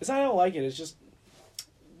 It's not I don't like it. It's just...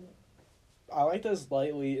 I like this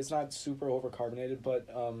lightly. It's not super overcarbonated, but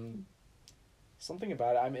something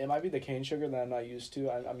about it. It might be the cane sugar that I'm not used to.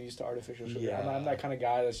 I'm used to artificial sugar. Yeah. I'm that kind of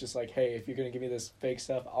guy that's just like, hey, if you're going to give me this fake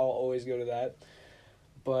stuff, I'll always go to that.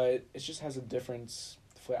 But it just has a difference.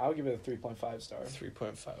 I'll give it a 3.5 star.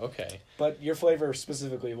 3.5, okay. But your flavor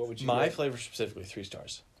specifically, what would you My rate? flavor specifically, 3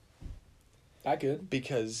 stars. That good?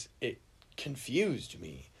 Because it confused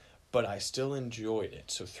me, but I still enjoyed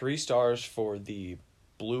it. So 3 stars for the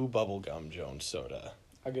blue bubblegum Jones Soda.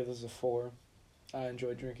 I'll give this a 4. I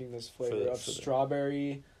enjoy drinking this flavor the- of for the-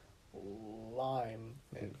 strawberry lime.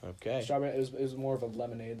 Okay. Strawberry. It was more of a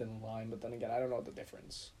lemonade than lime, but then again, I don't know the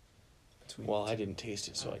difference between. Well, the I two. didn't taste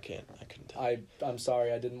it, so I couldn't tell. I'm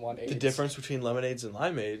sorry, I didn't want The AIDS. difference between lemonades and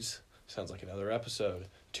limeades sounds like another episode.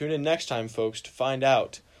 Tune in next time, folks, to find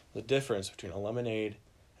out the difference between a lemonade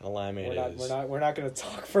and a limeade is. We're not going to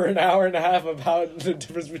talk for an hour and a half about the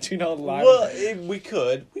difference between a lime. Well, we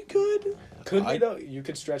could. Could we though? You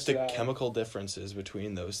could stretch The that. chemical differences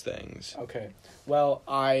between those things. Okay. Well,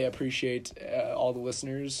 I appreciate all the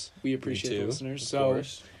listeners. We appreciate the listeners. Of So,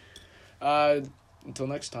 course. until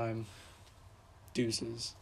next time, deuces.